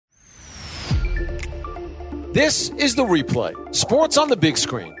This is The Replay, Sports on the Big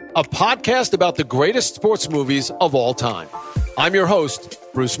Screen, a podcast about the greatest sports movies of all time. I'm your host,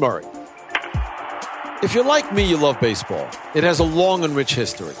 Bruce Murray. If you're like me, you love baseball. It has a long and rich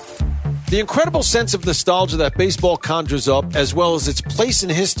history. The incredible sense of nostalgia that baseball conjures up, as well as its place in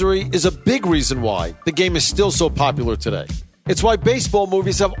history, is a big reason why the game is still so popular today. It's why baseball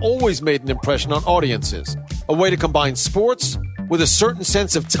movies have always made an impression on audiences, a way to combine sports with a certain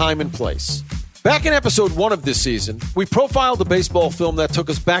sense of time and place. Back in episode 1 of this season, we profiled a baseball film that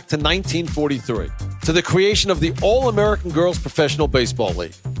took us back to 1943, to the creation of the All-American Girls Professional Baseball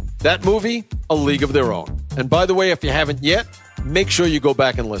League. That movie, A League of Their Own. And by the way, if you haven't yet, make sure you go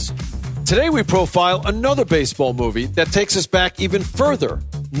back and listen. Today we profile another baseball movie that takes us back even further,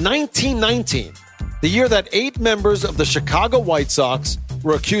 1919, the year that 8 members of the Chicago White Sox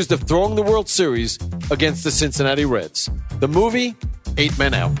were accused of throwing the World Series against the Cincinnati Reds. The movie, 8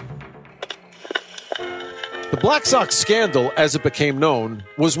 Men Out. The Black Sox scandal, as it became known,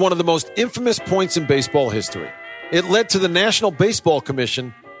 was one of the most infamous points in baseball history. It led to the National Baseball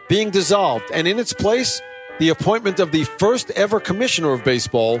Commission being dissolved, and in its place, the appointment of the first ever commissioner of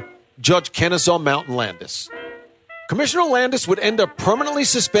baseball, Judge Kennesaw Mountain Landis. Commissioner Landis would end up permanently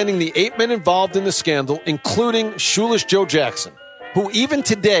suspending the 8 men involved in the scandal, including Shoeless Joe Jackson, who even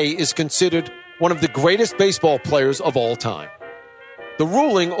today is considered one of the greatest baseball players of all time. The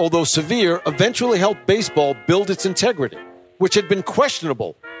ruling, although severe, eventually helped baseball build its integrity, which had been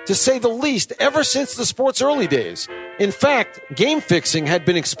questionable, to say the least, ever since the sport's early days. In fact, game fixing had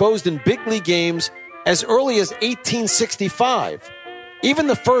been exposed in big league games as early as 1865. Even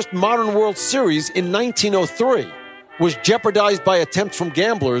the first modern World Series in 1903 was jeopardized by attempts from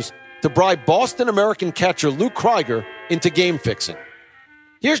gamblers to bribe Boston American catcher Lou Krieger into game fixing.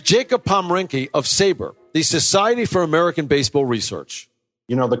 Here's Jacob Pomrenke of SABR, the Society for American Baseball Research.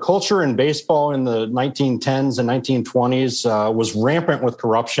 You know, the culture in baseball in the 1910s and 1920s was rampant with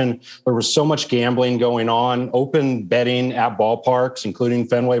corruption. There was so much gambling going on, open betting at ballparks, including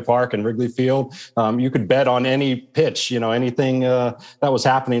Fenway Park and Wrigley Field. You could bet on any pitch, anything that was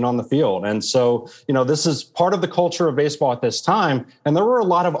happening on the field. And so, this is part of the culture of baseball at this time. And there were a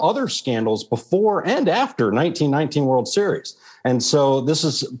lot of other scandals before and after 1919 World Series. And so this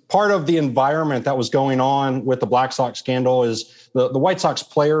is part of the environment that was going on with the Black Sox scandal is the White Sox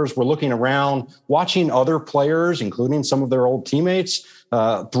players were looking around, watching other players, including some of their old teammates,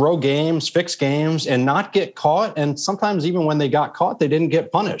 throw games, fix games, and not get caught. And sometimes even when they got caught, they didn't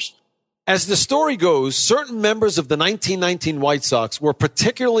get punished. As the story goes, certain members of the 1919 White Sox were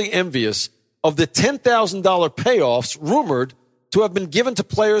particularly envious of the $10,000 payoffs rumored to have been given to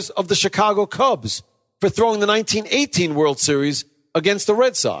players of the Chicago Cubs for throwing the 1918 World Series against the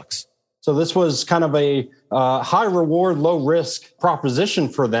Red Sox. So this was kind of a high reward, low risk proposition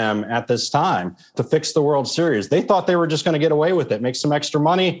for them at this time to fix the World Series. They thought they were just going to get away with it, make some extra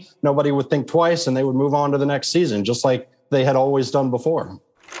money. Nobody would think twice and they would move on to the next season, just like they had always done before.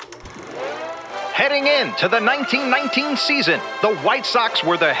 Heading into the 1919 season, the White Sox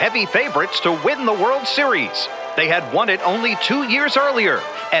were the heavy favorites to win the World Series. They had won it only 2 years earlier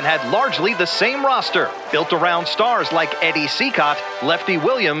and had largely the same roster, built around stars like Eddie Cicotte, Lefty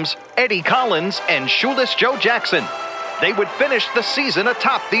Williams, Eddie Collins, and Shoeless Joe Jackson. They would finish the season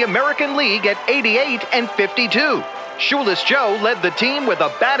atop the American League at 88 and 52. Shoeless Joe led the team with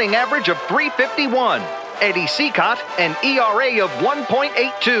a batting average of .351. Eddie Cicotte an ERA of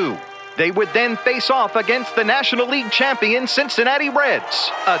 1.82. They would then face off against the National League champion Cincinnati Reds,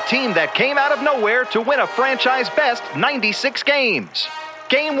 a team that came out of nowhere to win a franchise-best 96 games.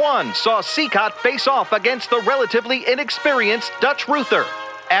 Game 1 saw Cicotte face off against the relatively inexperienced Dutch Ruther.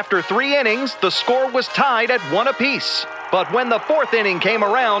 After 3 innings, the score was tied at 1 apiece. But when the 4th inning came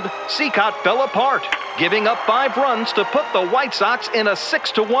around, Cicotte fell apart, giving up 5 runs to put the White Sox in a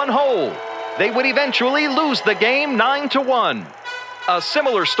 6-1 hole. They would eventually lose the game 9-1. A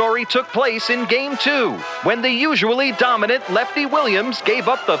similar story took place in Game 2, when the usually dominant Lefty Williams gave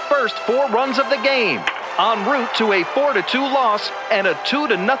up the first 4 runs of the game, en route to a 4-2 loss and a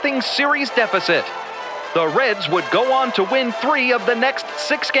 2-0 series deficit. The Reds would go on to win 3 of the next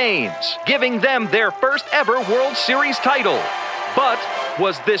 6 games, giving them their first ever World Series title. But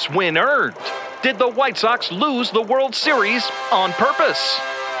was this win earned? Did the White Sox lose the World Series on purpose?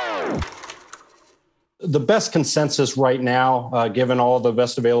 The best consensus right now, given all the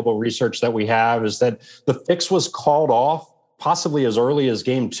best available research that we have, is that the fix was called off possibly as early as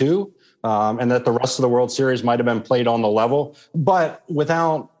Game 2, and that the rest of the World Series might have been played on the level, but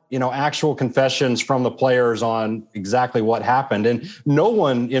without actual confessions from the players on exactly what happened. And no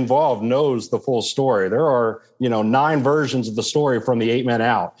one involved knows the full story. There are, 9 versions of the story from the 8 men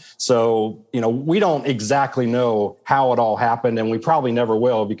out. So, we don't exactly know how it all happened, and we probably never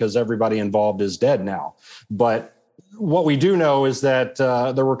will because everybody involved is dead now. But what we do know is that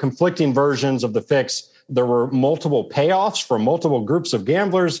there were conflicting versions of the fix. There were multiple payoffs for multiple groups of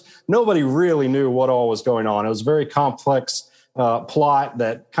gamblers. Nobody really knew what all was going on. It was a very complex plot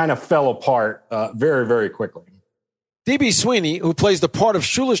that kind of fell apart very, very quickly. D.B. Sweeney, who plays the part of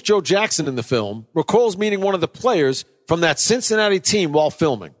Shoeless Joe Jackson in the film, recalls meeting one of the players from that Cincinnati team while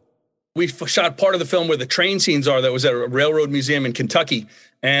filming. We shot part of the film where the train scenes are that was at a railroad museum in Kentucky.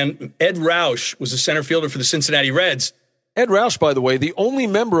 And Ed Roush was the center fielder for the Cincinnati Reds. Ed Roush, by the way, the only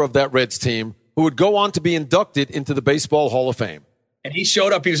member of that Reds team who would go on to be inducted into the Baseball Hall of Fame. And he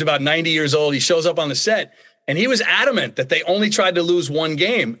showed up. He was about 90 years old. He shows up on the set. And he was adamant that they only tried to lose one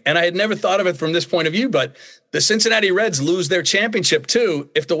game. And I had never thought of it from this point of view, but the Cincinnati Reds lose their championship too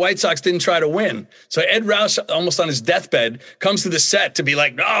if the White Sox didn't try to win. So Ed Roush, almost on his deathbed, comes to the set to be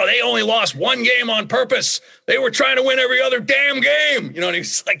like, no, they only lost one game on purpose. They were trying to win every other damn game. And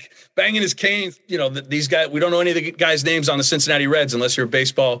he's like banging his cane. These guys, we don't know any of the guys' names on the Cincinnati Reds unless you're a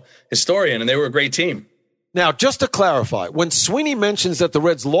baseball historian, and they were a great team. Now, just to clarify, when Sweeney mentions that the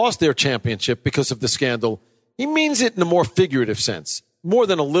Reds lost their championship because of the scandal, he means it in a more figurative sense, more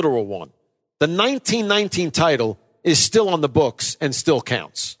than a literal one. The 1919 title is still on the books and still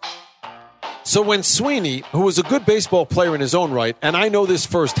counts. So when Sweeney, who was a good baseball player in his own right, and I know this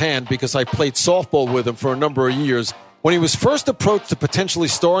firsthand because I played softball with him for a number of years, when he was first approached to potentially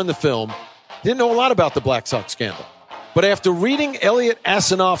star in the film, didn't know a lot about the Black Sox scandal. But after reading Elliot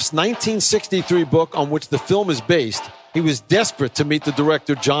Asinoff's 1963 book on which the film is based, he was desperate to meet the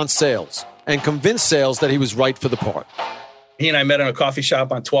director, John Sayles, and convince Sayles that he was right for the part. He and I met in a coffee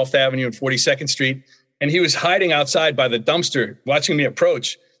shop on 12th Avenue and 42nd Street, and he was hiding outside by the dumpster watching me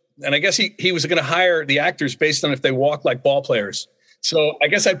approach. And I guess he was going to hire the actors based on if they walked like ball players. So I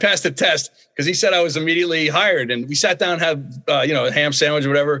guess I passed the test because he said I was immediately hired. And we sat down, had a ham sandwich or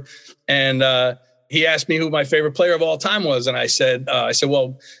whatever. And he asked me who my favorite player of all time was. And I said,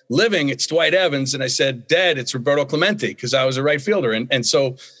 well, living, it's Dwight Evans. And I said, dead, it's Roberto Clemente, because I was a right fielder. And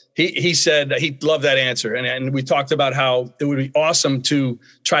so he said he loved that answer. And we talked about how it would be awesome to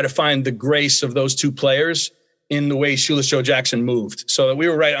try to find the grace of those two players in the way Shoeless Joe Jackson moved, so that we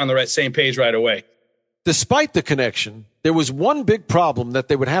were right on the same page right away. Despite the connection, there was one big problem that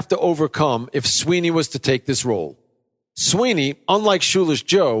they would have to overcome if Sweeney was to take this role. Sweeney, unlike Shoeless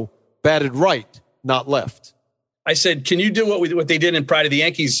Joe, batted right, not left. I said, can you do what they did in Pride of the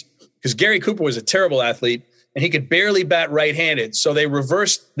Yankees? Because Gary Cooper was a terrible athlete, and he could barely bat right-handed. So they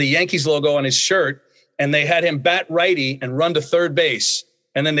reversed the Yankees logo on his shirt, and they had him bat righty and run to third base.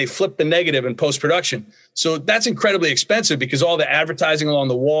 And then they flipped the negative in post-production. So that's incredibly expensive because all the advertising along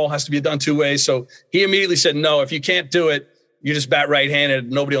the wall has to be done two ways. So he immediately said, no, if you can't do it, you just bat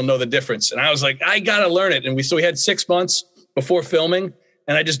right-handed. Nobody will know the difference. And I was like, I got to learn it. And we had 6 months before filming,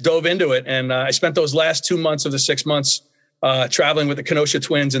 and I just dove into it. And I spent those last 2 months of the 6 months traveling with the Kenosha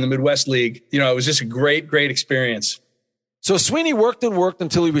Twins in the Midwest League. It was just a great, great experience. So Sweeney worked and worked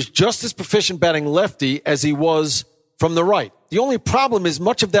until he was just as proficient batting lefty as he was from the right. The only problem is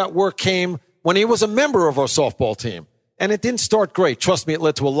much of that work came when he was a member of our softball team. And it didn't start great. Trust me, it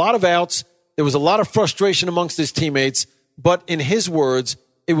led to a lot of outs. There was a lot of frustration amongst his teammates. But in his words,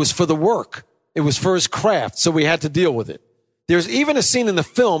 it was for the work. It was for his craft, so we had to deal with it. There's even a scene in the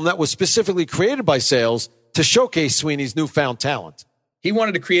film that was specifically created by Sayles to showcase Sweeney's newfound talent. He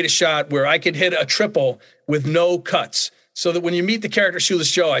wanted to create a shot where I could hit a triple with no cuts. So that when you meet the character Shoeless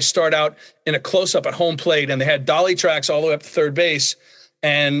Joe, I start out in a close-up at home plate, and they had dolly tracks all the way up to third base,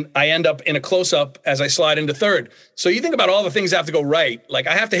 and I end up in a close-up as I slide into third. So you think about all the things that have to go right. Like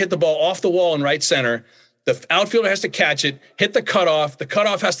I have to hit the ball off the wall in right center. The outfielder has to catch it, hit the cutoff. The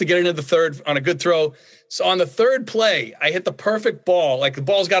cutoff has to get into the third on a good throw. So on the third play, I hit the perfect ball. Like the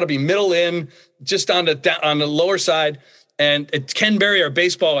ball's got to be middle in, just on the lower side. And Ken Berry, our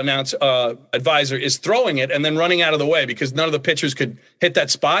baseball advisor, is throwing it and then running out of the way because none of the pitchers could hit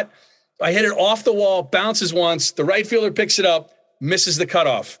that spot. I hit it off the wall, bounces once. The right fielder picks it up, misses the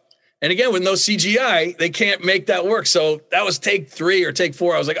cutoff. And again, with no CGI, they can't make that work. So that was take 3 or take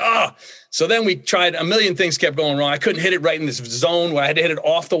 4. I was like, So then we tried a million things, kept going wrong. I couldn't hit it right in this zone where I had to hit it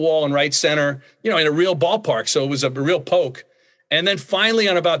off the wall in right center, in a real ballpark. So it was a real poke. And then finally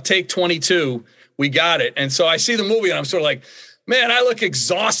on about take 22, we got it. And so I see the movie and I'm sort of like, Man, I look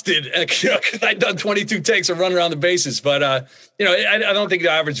exhausted because I'd done 22 takes of run around the bases. But, I don't think the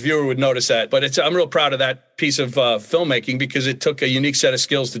average viewer would notice that. But I'm real proud of that piece of filmmaking because it took a unique set of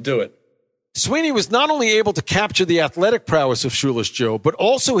skills to do it. Sweeney was not only able to capture the athletic prowess of Shoeless Joe, but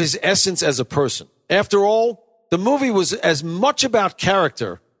also his essence as a person. After all, the movie was as much about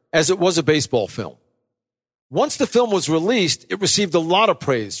character as it was a baseball film. Once the film was released, it received a lot of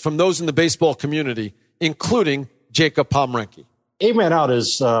praise from those in the baseball community, including Jacob Pomrenke. 8 Men Out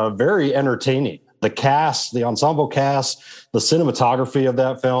is very entertaining. The cast, the ensemble cast, the cinematography of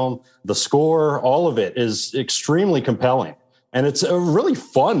that film, the score, all of it is extremely compelling. And it's a really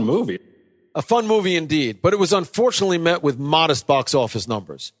fun movie. A fun movie indeed, but it was unfortunately met with modest box office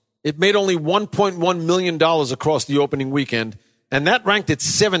numbers. It made only $1.1 million across the opening weekend, and that ranked it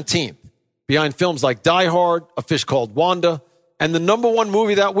 17th, behind films like Die Hard, A Fish Called Wanda, and the number one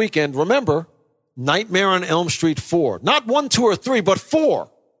movie that weekend, remember, Nightmare on Elm Street 4. Not 1, 2, or 3, but 4.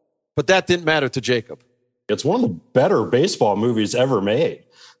 But that didn't matter to Jacob. It's one of the better baseball movies ever made.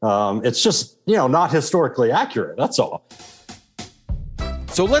 It's just, not historically accurate. That's all.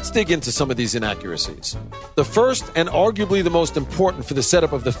 So let's dig into some of these inaccuracies. The first, and arguably the most important for the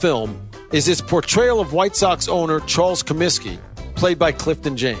setup of the film, is his portrayal of White Sox owner Charles Comiskey, played by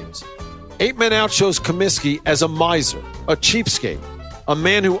Clifton James. 8 Men Out shows Comiskey as a miser, a cheapskate, a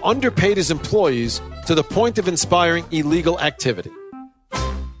man who underpaid his employees to the point of inspiring illegal activity.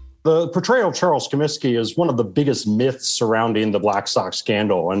 The portrayal of Charles Comiskey is one of the biggest myths surrounding the Black Sox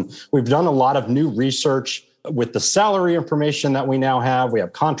scandal. And we've done a lot of new research with the salary information that we now have. We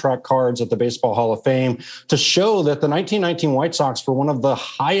have contract cards at the Baseball Hall of Fame to show that the 1919 White Sox were one of the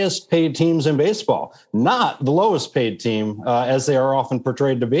highest paid teams in baseball, not the lowest paid team, as they are often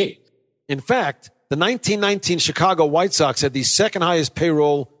portrayed to be. In fact, the 1919 Chicago White Sox had the second highest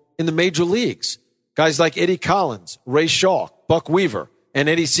payroll in the major leagues. Guys like Eddie Collins, Ray Shaw, Buck Weaver, and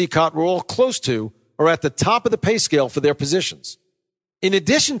Eddie Seacott were all close to or at the top of the pay scale for their positions. In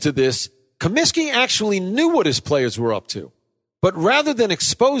addition to this, Comiskey actually knew what his players were up to. But rather than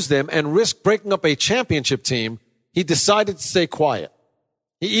expose them and risk breaking up a championship team, he decided to stay quiet.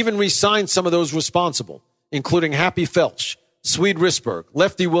 He even re-signed some of those responsible, including Happy Felch, Swede Risberg,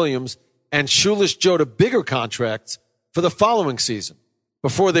 Lefty Williams, and Shoeless Joe to bigger contracts for the following season,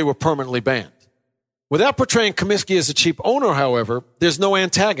 before they were permanently banned. Without portraying Comiskey as a cheap owner, however, there's no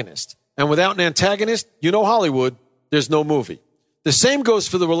antagonist. And without an antagonist, Hollywood, there's no movie. The same goes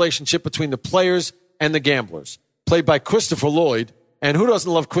for the relationship between the players and the gamblers, played by Christopher Lloyd, and who doesn't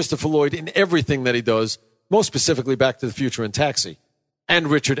love Christopher Lloyd in everything that he does, most specifically Back to the Future and Taxi, and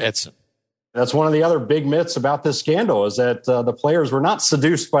Richard Edson. That's one of the other big myths about this scandal is that the players were not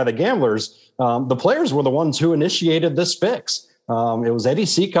seduced by the gamblers. The players were the ones who initiated this fix. It was Eddie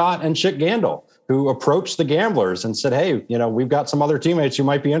Seacott and Chick Gandil who approached the gamblers and said, hey, we've got some other teammates who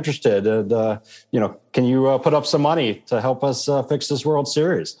might be interested. Can you put up some money to help us fix this World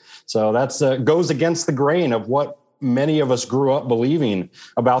Series? So that's goes against the grain of what many of us grew up believing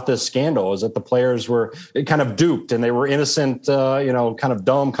about this scandal, is that the players were kind of duped and they were innocent, kind of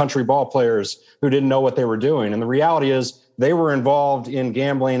dumb country ball players who didn't know what they were doing. And the reality is they were involved in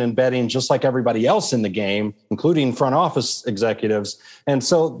gambling and betting just like everybody else in the game, including front office executives. And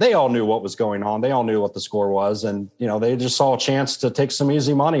so they all knew what was going on. They all knew what the score was. And, they just saw a chance to take some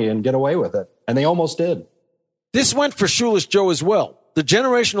easy money and get away with it. And they almost did. This went for Shoeless Joe as well. The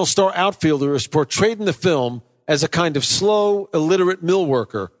generational star outfielder is portrayed in the film as a kind of slow, illiterate mill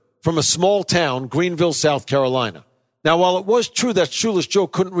worker from a small town, Greenville, South Carolina. Now, while it was true that Shoeless Joe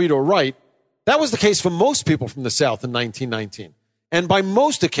couldn't read or write, that was the case for most people from the South in 1919. And by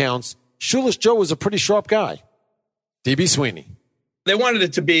most accounts, Shoeless Joe was a pretty sharp guy. D.B. Sweeney. They wanted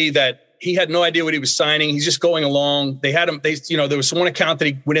it to be that he had no idea what he was signing. He's just going along. They had him, there was one account that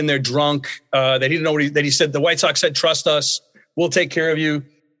he went in there drunk, that he didn't know that he said, the White Sox said, trust us, we'll take care of you.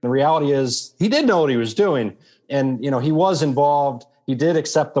 The reality is he did know what he was doing. And, he was involved. He did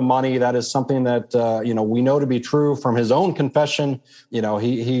accept the money. That is something that, we know to be true from his own confession.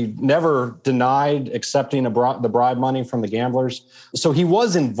 He never denied accepting the bribe money from the gamblers. So he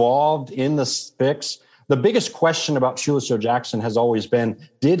was involved in the fix. The biggest question about Shoeless Joe Jackson has always been,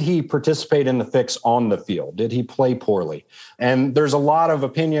 did he participate in the fix on the field? Did he play poorly? And there's a lot of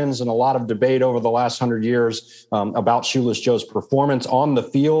opinions and a lot of debate over the last 100 years about Shoeless Joe's performance on the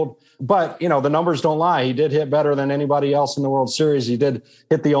field. But, the numbers don't lie. He did hit better than anybody else in the World Series. He did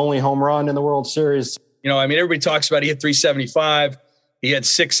hit the only home run in the World Series. Everybody talks about he hit 375. He had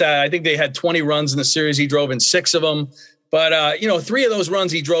six. I think they had 20 runs in the series. He drove in 6 of them. But, 3 of those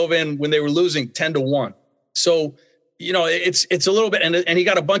runs he drove in when they were losing 10-1. So, it's a little bit. And he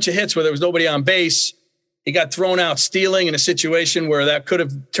got a bunch of hits where there was nobody on base. He got thrown out stealing in a situation where that could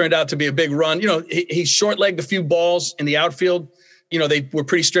have turned out to be a big run. He short-legged a few balls in the outfield. They were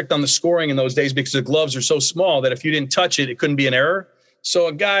pretty strict on the scoring in those days because the gloves are so small that if you didn't touch it, it couldn't be an error. So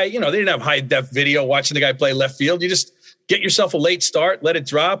a guy, they didn't have high-def video watching the guy play left field. You just get yourself a late start, let it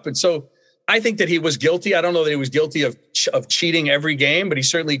drop. And so I think that he was guilty. I don't know that he was guilty of cheating every game, but he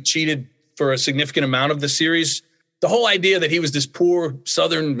certainly cheated for a significant amount of the series. The whole idea that he was this poor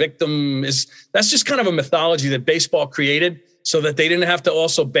Southern victim that's just kind of a mythology that baseball created so that they didn't have to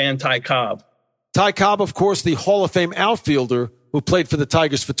also ban Ty Cobb. Ty Cobb, of course, the Hall of Fame outfielder who played for the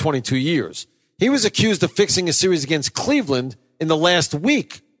Tigers for 22 years. He was accused of fixing a series against Cleveland in the last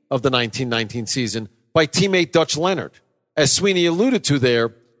week of the 1919 season by teammate Dutch Leonard. As Sweeney alluded to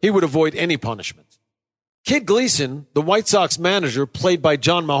there, he would avoid any punishment. Kid Gleason, the White Sox manager, played by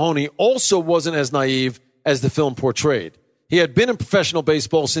John Mahoney, also wasn't as naive as the film portrayed. He had been in professional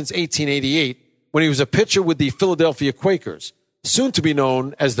baseball since 1888 when he was a pitcher with the Philadelphia Quakers, soon to be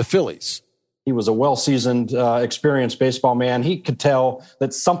known as the Phillies. He was a well-seasoned, experienced baseball man. He could tell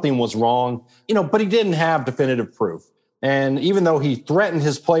that something was wrong, but he didn't have definitive proof. And even though he threatened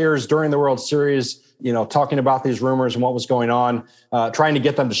his players during the World Series, talking about these rumors and what was going on, trying to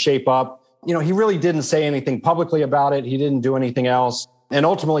get them to shape up, he really didn't say anything publicly about it. He didn't do anything else. And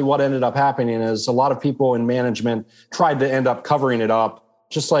ultimately what ended up happening is a lot of people in management tried to end up covering it up,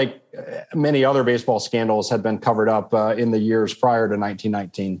 just like many other baseball scandals had been covered up in the years prior to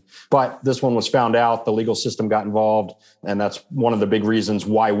 1919. But this one was found out, the legal system got involved, and that's one of the big reasons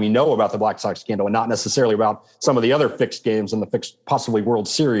why we know about the Black Sox scandal and not necessarily about some of the other fixed games and the fixed, possibly World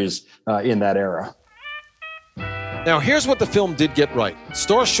Series in that era. Now, here's what the film did get right.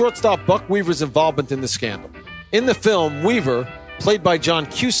 Star shortstop Buck Weaver's involvement in the scandal. In the film, Weaver, played by John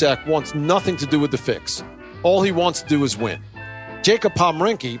Cusack, wants nothing to do with the fix. All he wants to do is win. Jacob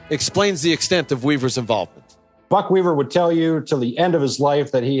Pomrenke explains the extent of Weaver's involvement. Buck Weaver would tell you till the end of his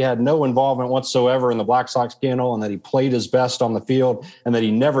life that he had no involvement whatsoever in the Black Sox scandal and that he played his best on the field and that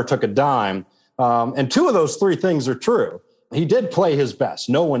he never took a dime. And two of those three things are true. He did play his best.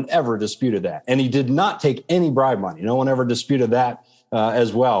 No one ever disputed that. And he did not take any bribe money. No one ever disputed that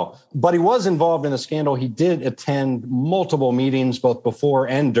as well. But he was involved in the scandal. He did attend multiple meetings, both before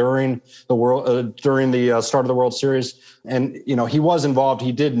and during the start of the World Series. And, he was involved.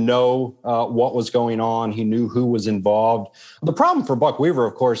 He did know what was going on. He knew who was involved. The problem for Buck Weaver,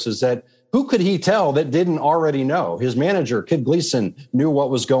 of course, is that who could he tell that didn't already know? His manager, Kid Gleason, knew what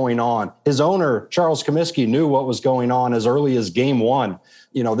was going on. His owner, Charles Comiskey, knew what was going on as early as Game 1.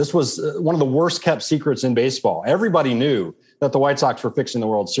 This was one of the worst kept secrets in baseball. Everybody knew that the White Sox were fixing the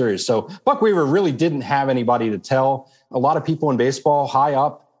World Series. So Buck Weaver really didn't have anybody to tell. A lot of people in baseball high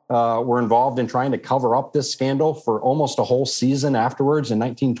up were involved in trying to cover up this scandal for almost a whole season afterwards in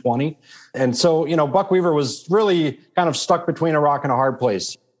 1920. And so, Buck Weaver was really kind of stuck between a rock and a hard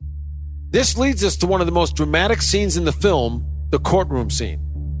place. This leads us to one of the most dramatic scenes in the film, the courtroom scene,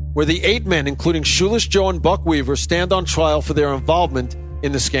 where the 8 men, including Shoeless Joe and Buck Weaver, stand on trial for their involvement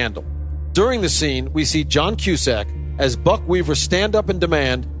in the scandal. During the scene, we see John Cusack as Buck Weaver stand up and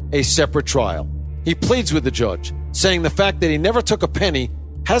demand a separate trial. He pleads with the judge, saying the fact that he never took a penny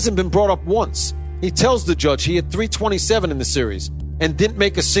hasn't been brought up once. He tells the judge he had 327 in the series and didn't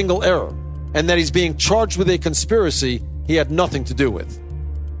make a single error, and that he's being charged with a conspiracy he had nothing to do with.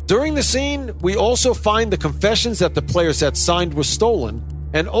 During the scene, we also find the confessions that the players had signed were stolen,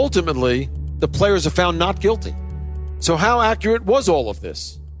 and ultimately, the players are found not guilty. So how accurate was all of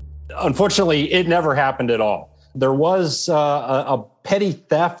this? Unfortunately, it never happened at all. There was a petty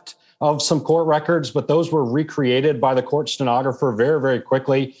theft of some court records, but those were recreated by the court stenographer very, very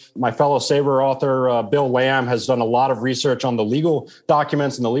quickly. My fellow Sabre author, Bill Lamb, has done a lot of research on the legal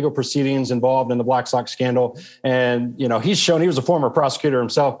documents and the legal proceedings involved in the Black Sox scandal. And, he's shown, he was a former prosecutor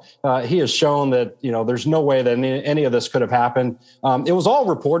himself. He has shown that, there's no way that any of this could have happened. It was all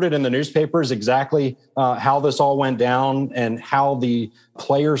reported in the newspapers exactly how this all went down and how the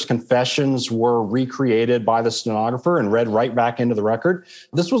players' confessions were recreated by the stenographer and read right back into the record.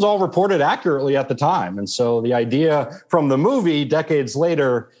 This was all reported accurately at the time. And so the idea from the movie decades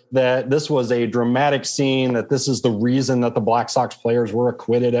later that this was a dramatic scene, that this is the reason that the Black Sox players were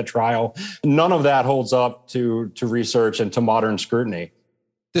acquitted at trial, none of that holds up to research and to modern scrutiny.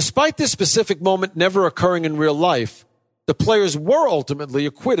 Despite this specific moment never occurring in real life, the players were ultimately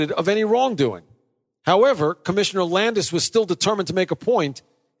acquitted of any wrongdoing. However, Commissioner Landis was still determined to make a point,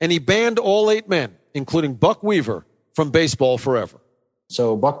 and he banned all 8 men, including Buck Weaver, from baseball forever.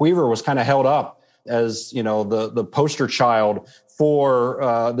 So Buck Weaver was kind of held up as, the poster child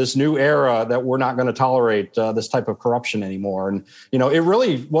for this new era that we're not going to tolerate this type of corruption anymore. And, it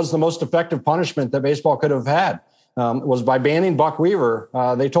really was the most effective punishment that baseball could have had, was by banning Buck Weaver.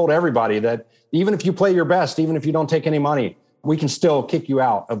 They told everybody that even if you play your best, even if you don't take any money, we can still kick you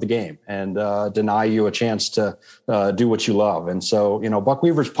out of the game and deny you a chance to do what you love. And so, Buck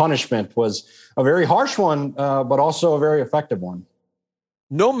Weaver's punishment was a very harsh one, but also a very effective one.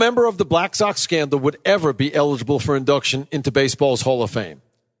 No member of the Black Sox scandal would ever be eligible for induction into baseball's Hall of Fame,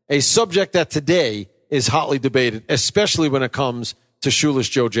 a subject that today is hotly debated, especially when it comes to Shoeless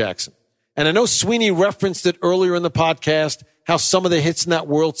Joe Jackson. And I know Sweeney referenced it earlier in the podcast, how some of the hits in that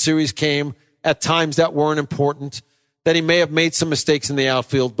World Series came at times that weren't important, that he may have made some mistakes in the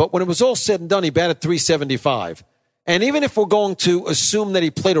outfield. But when it was all said and done, he batted .375. And even if we're going to assume that he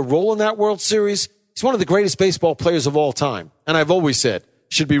played a role in that World Series, he's one of the greatest baseball players of all time. And I've always said,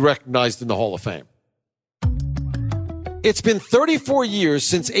 should be recognized in the Hall of Fame. It's been 34 years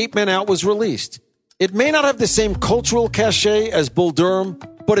since 8 Men Out was released. It may not have the same cultural cachet as Bull Durham,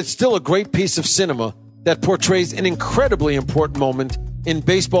 but it's still a great piece of cinema that portrays an incredibly important moment in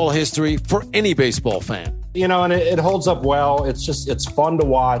baseball history for any baseball fan. And it holds up well. It's fun to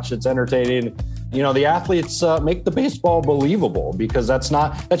watch. It's entertaining. The athletes make the baseball believable, because that's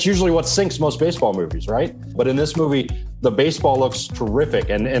usually what sinks most baseball movies, right? But in this movie, the baseball looks terrific.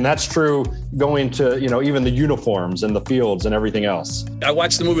 And that's true going to, even the uniforms and the fields and everything else. I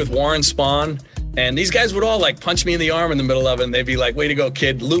watched the movie with Warren Spahn, and these guys would all punch me in the arm in the middle of it. And they'd be like, way to go,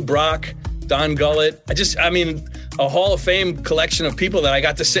 kid. Lou Brock, Don Gullett. A Hall of Fame collection of people that I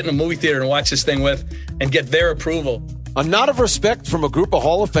got to sit in a movie theater and watch this thing with and get their approval. A nod of respect from a group of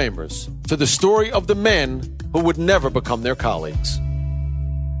Hall of Famers to the story of the men who would never become their colleagues.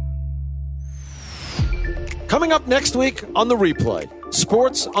 Coming up next week on The Replay,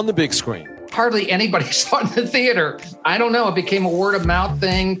 sports on the big screen. Hardly anybody saw it in the theater. I don't know. It became a word of mouth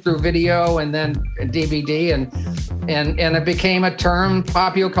thing through video and then DVD, and it became a term,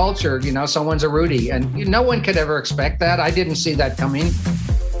 popular culture. Someone's a Rudy, and no one could ever expect that. I didn't see that coming.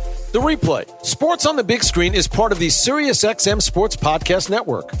 The Replay, sports on the big screen, is part of the SiriusXM Sports Podcast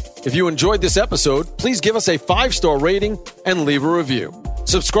Network. If you enjoyed this episode, please give us a 5-star rating and leave a review.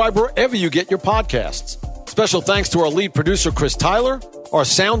 Subscribe wherever you get your podcasts. Special thanks to our lead producer, Chris Tyler, our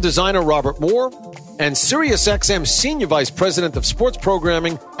sound designer, Robert Moore, and SiriusXM Senior Vice President of Sports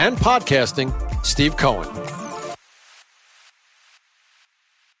Programming and Podcasting, Steve Cohen.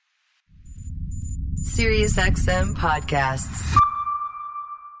 SiriusXM Podcasts.